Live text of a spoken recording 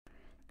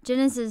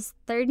Genesis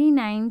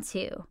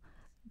 39:2.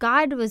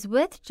 God was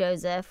with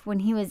Joseph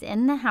when he was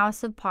in the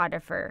house of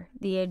Potiphar,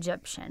 the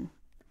Egyptian.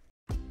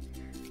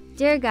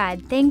 Dear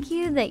God, thank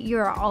you that you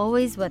are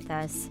always with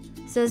us.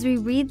 So as we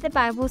read the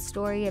Bible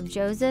story of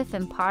Joseph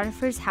and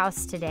Potiphar's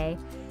house today,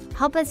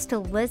 help us to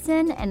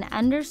listen and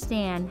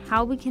understand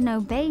how we can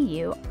obey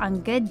you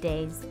on good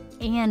days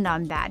and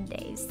on bad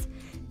days,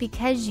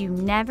 because you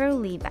never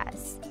leave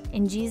us.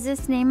 In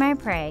Jesus' name I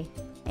pray,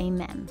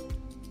 amen.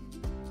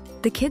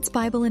 The Kids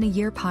Bible in a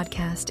Year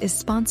podcast is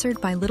sponsored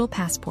by Little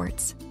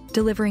Passports,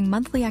 delivering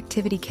monthly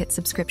activity kit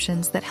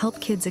subscriptions that help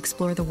kids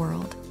explore the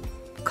world,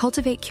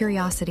 cultivate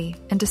curiosity,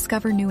 and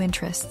discover new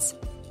interests,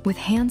 with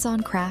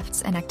hands-on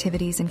crafts and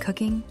activities in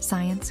cooking,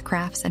 science,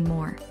 crafts, and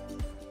more,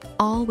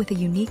 all with a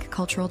unique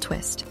cultural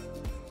twist.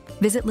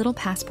 Visit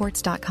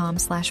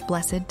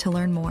littlepassports.com/blessed to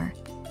learn more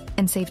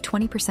and save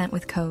 20%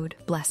 with code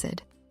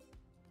BLESSED.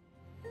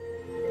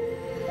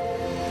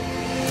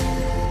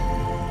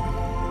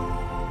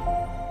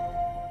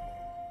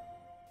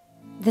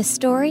 The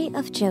Story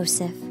of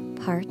Joseph,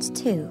 Part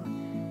 2.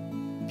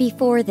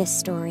 Before this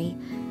story,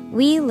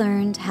 we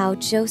learned how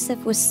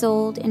Joseph was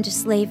sold into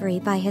slavery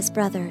by his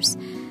brothers,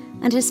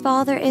 and his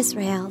father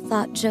Israel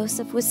thought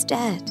Joseph was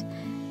dead.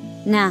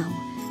 Now,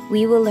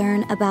 we will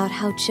learn about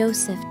how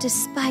Joseph,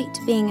 despite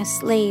being a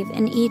slave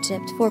in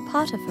Egypt for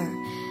Potiphar,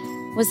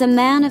 was a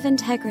man of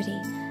integrity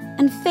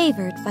and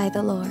favored by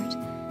the Lord,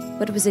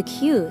 but was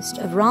accused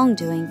of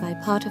wrongdoing by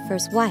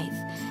Potiphar's wife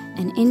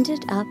and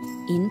ended up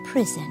in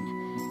prison.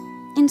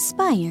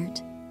 Inspired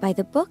by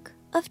the book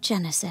of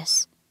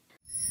Genesis.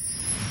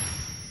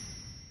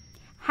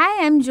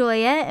 Hi, I'm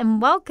Julia,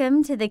 and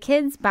welcome to the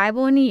Kids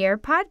Bible in a Year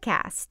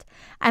podcast.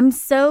 I'm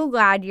so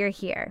glad you're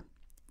here.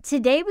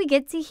 Today we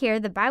get to hear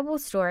the Bible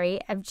story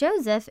of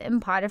Joseph in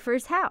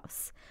Potiphar's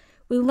house.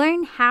 We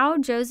learn how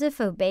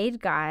Joseph obeyed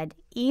God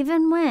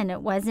even when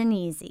it wasn't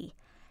easy,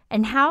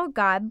 and how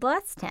God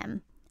blessed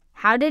him.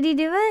 How did he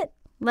do it?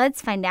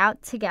 Let's find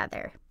out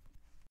together.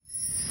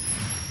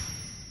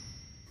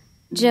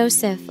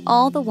 Joseph,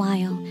 all the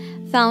while,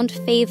 found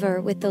favor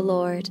with the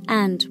Lord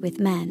and with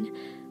men.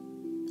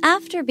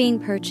 After being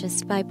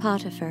purchased by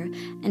Potiphar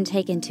and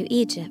taken to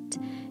Egypt,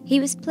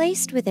 he was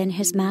placed within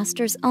his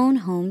master's own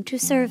home to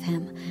serve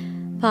him.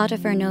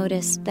 Potiphar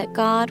noticed that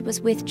God was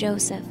with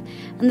Joseph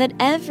and that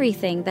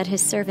everything that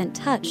his servant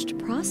touched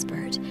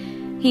prospered.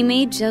 He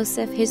made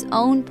Joseph his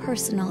own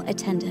personal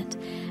attendant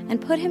and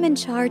put him in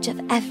charge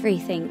of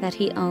everything that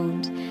he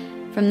owned.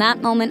 From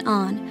that moment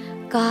on,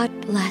 God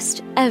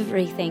blessed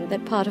everything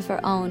that Potiphar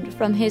owned,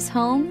 from his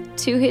home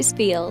to his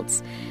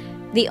fields.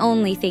 The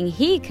only thing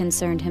he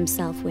concerned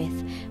himself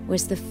with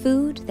was the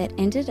food that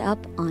ended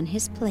up on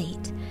his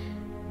plate.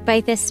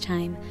 By this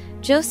time,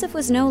 Joseph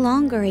was no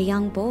longer a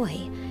young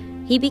boy.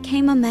 He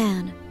became a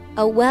man,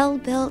 a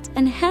well-built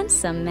and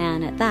handsome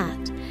man at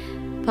that.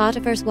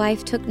 Potiphar's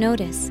wife took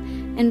notice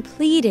and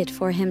pleaded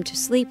for him to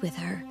sleep with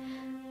her.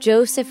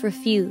 Joseph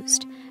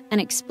refused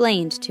and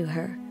explained to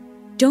her,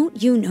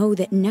 "Don't you know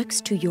that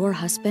next to your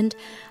husband,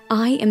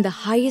 I am the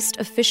highest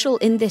official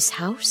in this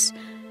house?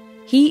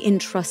 He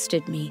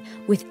entrusted me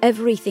with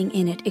everything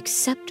in it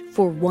except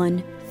for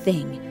one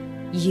thing,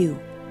 you.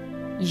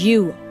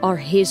 You are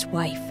his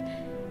wife,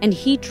 and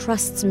he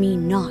trusts me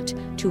not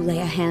to lay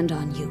a hand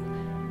on you.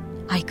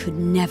 I could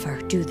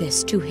never do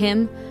this to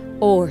him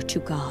or to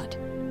God."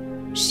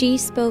 She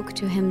spoke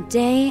to him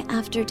day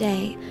after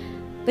day,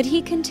 but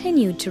he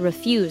continued to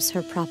refuse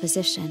her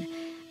proposition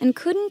and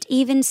couldn't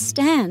even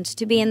stand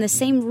to be in the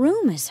same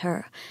room as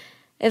her.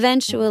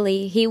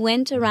 Eventually, he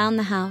went around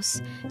the house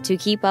to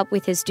keep up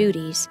with his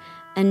duties,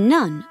 and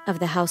none of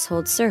the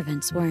household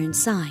servants were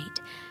inside.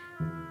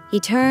 He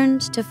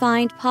turned to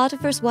find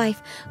Potiphar's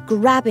wife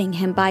grabbing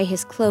him by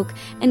his cloak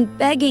and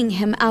begging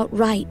him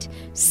outright,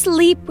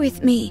 "Sleep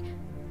with me."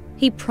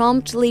 He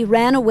promptly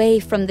ran away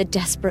from the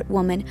desperate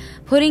woman,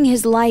 putting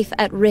his life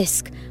at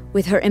risk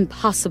with her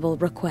impossible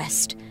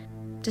request.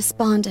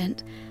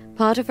 Despondent,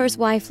 Potiphar's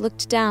wife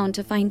looked down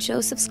to find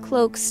Joseph's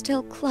cloak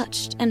still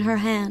clutched in her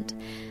hand.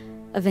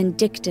 A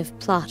vindictive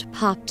plot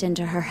popped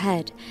into her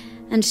head,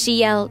 and she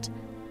yelled,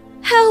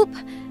 "Help!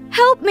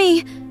 Help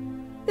me!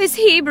 This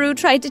Hebrew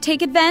tried to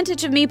take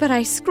advantage of me, but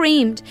I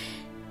screamed.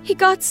 He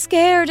got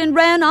scared and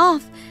ran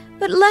off,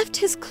 but left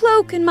his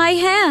cloak in my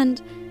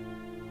hand."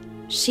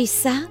 She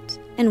sat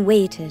and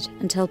waited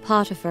until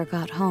Potiphar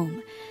got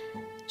home.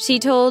 She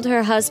told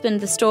her husband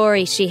the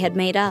story she had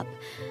made up.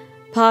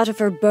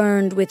 Potiphar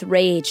burned with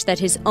rage that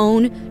his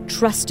own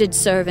trusted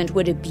servant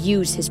would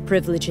abuse his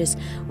privileges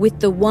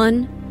with the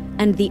one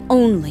and the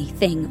only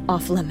thing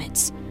off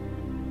limits.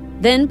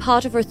 Then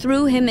Potiphar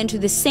threw him into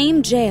the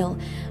same jail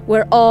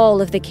where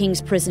all of the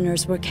king's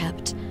prisoners were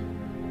kept.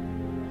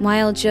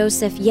 While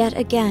Joseph yet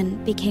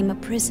again became a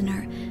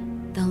prisoner,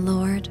 the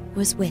Lord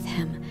was with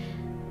him.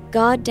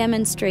 God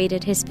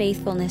demonstrated his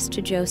faithfulness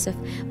to Joseph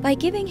by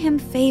giving him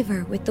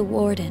favor with the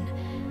warden.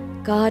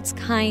 God's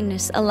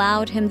kindness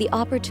allowed him the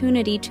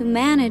opportunity to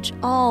manage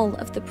all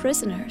of the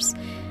prisoners.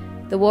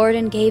 The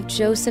warden gave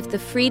Joseph the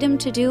freedom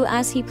to do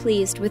as he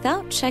pleased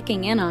without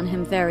checking in on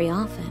him very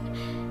often.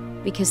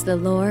 because the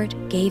Lord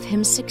gave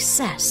him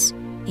success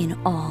in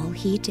all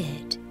he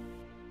did.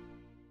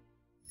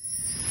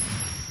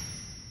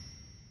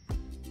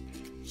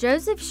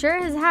 Joseph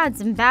sure has had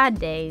some bad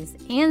days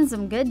and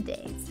some good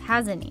days,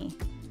 hasn't he?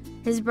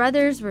 His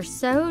brothers were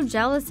so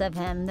jealous of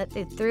him that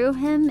they threw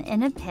him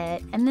in a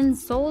pit and then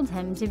sold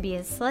him to be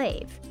a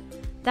slave.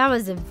 That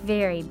was a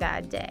very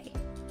bad day.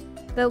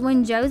 But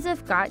when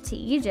Joseph got to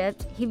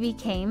Egypt, he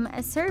became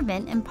a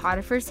servant in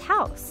Potiphar's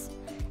house.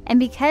 And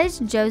because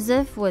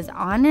Joseph was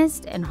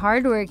honest and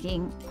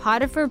hardworking,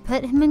 Potiphar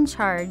put him in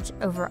charge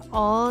over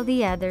all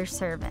the other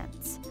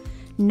servants.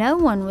 No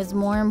one was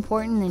more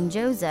important than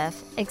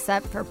Joseph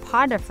except for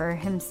Potiphar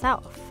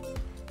himself.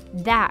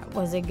 That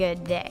was a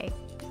good day.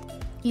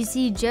 You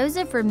see,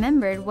 Joseph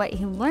remembered what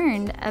he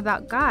learned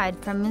about God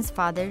from his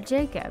father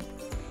Jacob.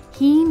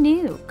 He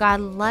knew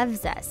God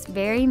loves us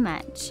very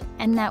much,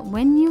 and that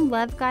when you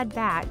love God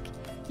back,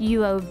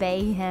 you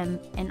obey him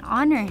and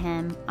honor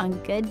him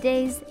on good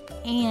days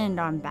and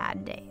on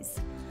bad days.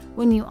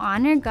 When you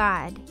honor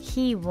God,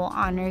 he will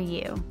honor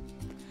you.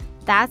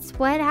 That's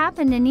what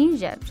happened in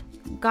Egypt.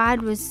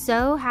 God was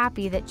so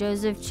happy that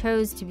Joseph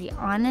chose to be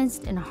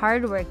honest and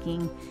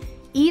hardworking,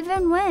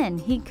 even when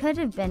he could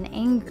have been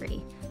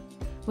angry.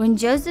 When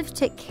Joseph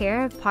took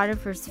care of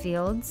Potiphar's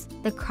fields,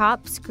 the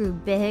crops grew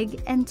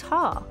big and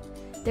tall.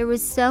 There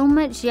was so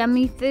much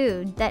yummy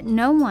food that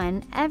no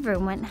one ever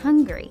went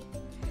hungry.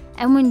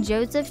 And when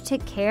Joseph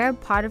took care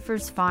of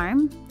Potiphar's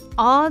farm,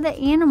 all the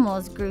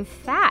animals grew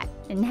fat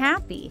and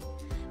happy.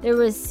 There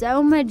was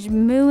so much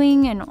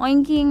mooing and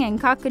oinking and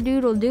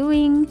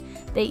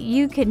cock-a-doodle-dooing that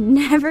you could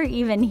never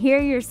even hear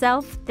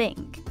yourself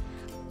think.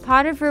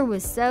 Potiphar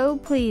was so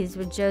pleased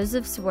with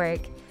Joseph's work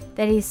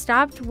that he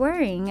stopped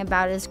worrying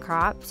about his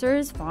crops or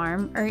his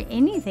farm or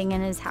anything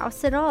in his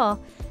house at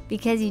all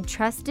because he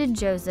trusted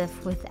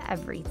Joseph with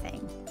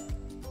everything.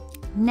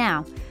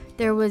 Now,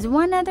 there was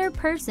one other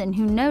person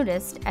who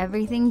noticed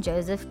everything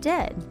Joseph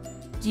did.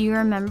 Do you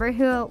remember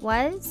who it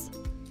was?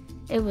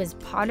 It was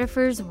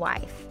Potiphar's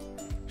wife.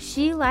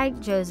 She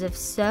liked Joseph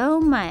so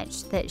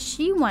much that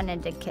she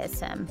wanted to kiss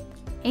him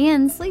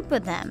and sleep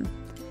with him.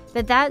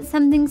 But that's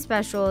something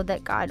special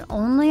that God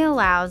only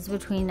allows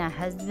between a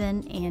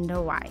husband and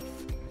a wife.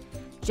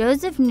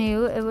 Joseph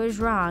knew it was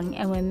wrong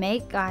and would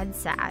make God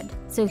sad,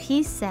 so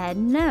he said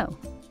no.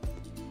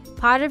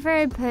 Potiphar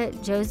had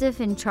put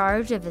Joseph in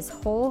charge of his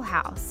whole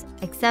house,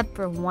 except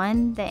for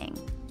one thing,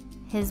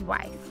 his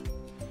wife.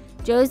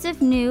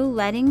 Joseph knew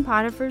letting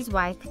Potiphar's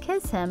wife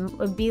kiss him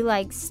would be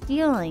like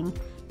stealing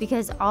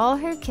because all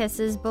her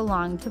kisses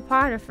belonged to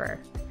Potiphar.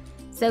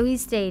 So he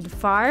stayed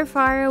far,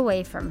 far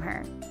away from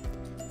her.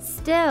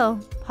 Still,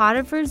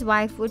 Potiphar's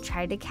wife would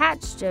try to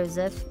catch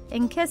Joseph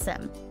and kiss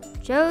him.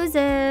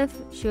 "Joseph,"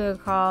 she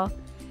would call,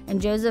 and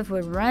Joseph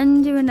would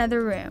run to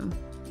another room.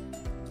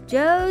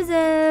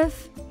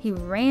 "Joseph!" He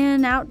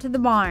ran out to the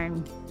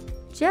barn.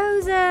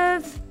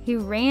 "Joseph!" He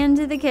ran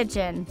to the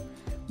kitchen.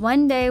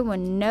 One day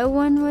when no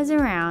one was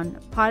around,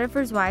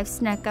 Potiphar's wife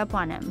snuck up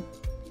on him.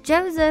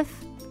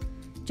 "Joseph!"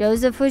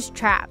 Joseph was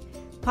trapped.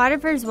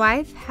 Potiphar's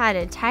wife had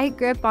a tight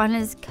grip on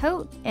his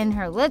coat, and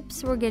her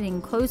lips were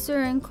getting closer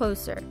and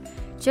closer.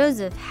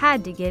 Joseph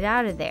had to get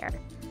out of there.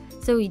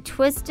 So he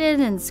twisted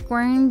and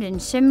squirmed and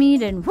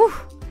shimmied, and whew,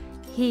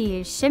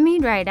 he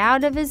shimmied right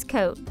out of his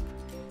coat.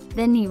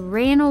 Then he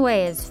ran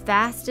away as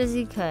fast as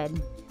he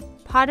could.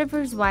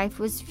 Potiphar's wife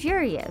was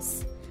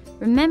furious.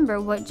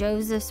 Remember what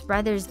Joseph's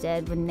brothers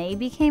did when they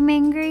became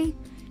angry?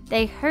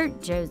 They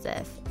hurt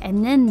Joseph,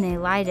 and then they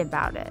lied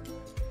about it.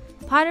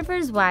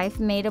 Potiphar's wife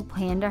made a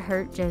plan to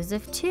hurt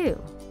Joseph too,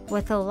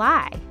 with a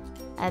lie,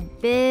 a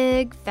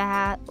big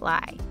fat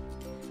lie.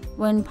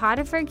 When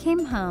Potiphar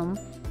came home,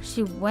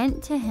 she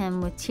went to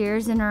him with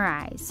tears in her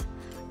eyes.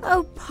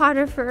 "Oh,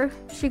 Potiphar,"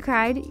 she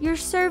cried, "your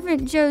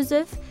servant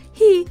Joseph,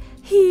 he,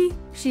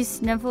 she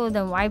sniffled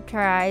and wiped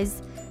her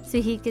eyes so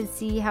he could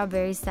see how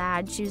very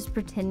sad she was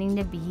pretending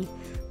to be.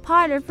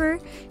 "Potiphar,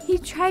 he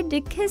tried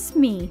to kiss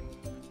me."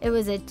 It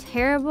was a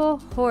terrible,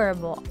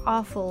 horrible,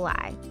 awful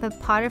lie,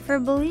 but Potiphar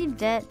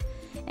believed it,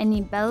 and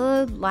he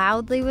bellowed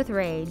loudly with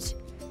rage,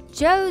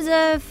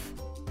 "Joseph!"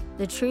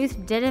 The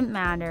truth didn't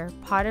matter.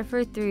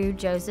 Potiphar threw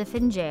Joseph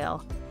in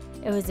jail.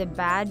 It was a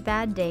bad,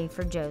 bad day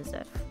for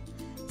Joseph.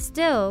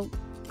 Still,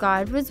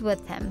 God was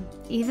with him.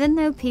 Even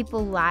though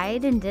people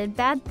lied and did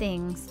bad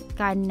things,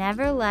 God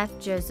never left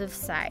Joseph's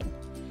side.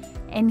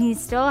 And he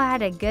still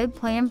had a good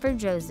plan for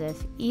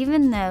Joseph,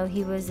 even though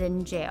he was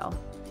in jail.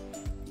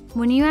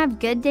 When you have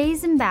good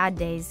days and bad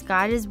days,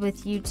 God is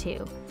with you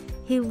too.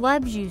 He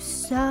loves you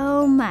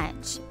so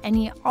much, and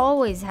he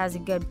always has a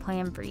good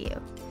plan for you.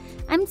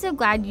 I'm so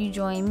glad you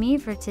joined me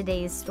for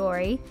today's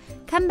story.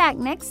 Come back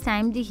next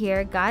time to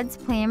hear God's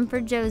plan for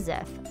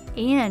Joseph.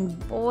 And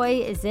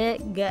boy, is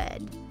it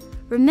good.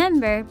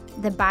 Remember,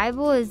 the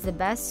Bible is the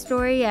best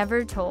story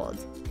ever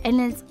told, and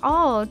it's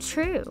all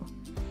true.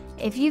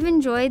 If you've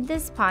enjoyed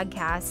this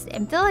podcast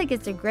and feel like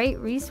it's a great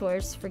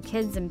resource for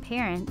kids and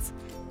parents,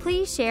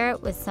 please share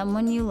it with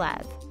someone you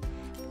love.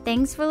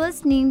 Thanks for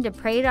listening to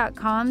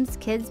Pray.com's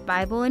Kids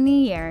Bible in a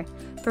Year.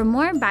 For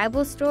more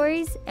Bible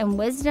stories and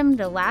wisdom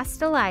to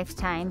last a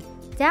lifetime,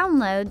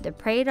 download the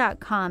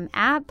Pray.com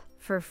app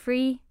for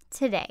free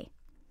today.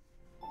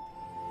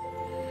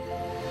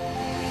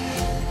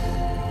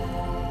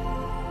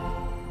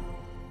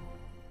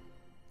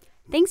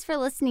 Thanks for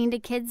listening to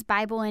Kids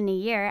Bible in a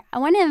Year. I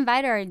want to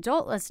invite our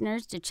adult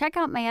listeners to check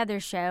out my other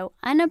show,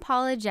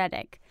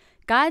 Unapologetic,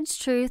 God's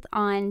Truth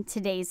on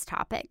Today's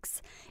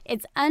Topics.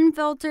 It's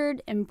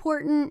unfiltered,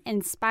 important,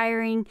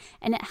 inspiring,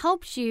 and it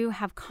helps you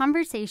have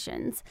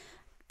conversations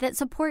that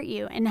support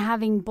you in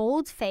having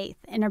bold faith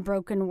in a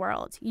broken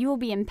world. You will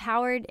be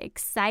empowered,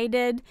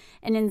 excited,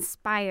 and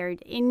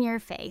inspired in your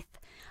faith.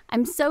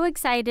 I'm so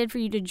excited for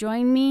you to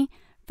join me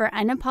for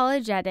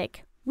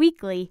Unapologetic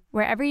weekly,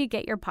 wherever you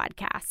get your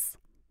podcasts.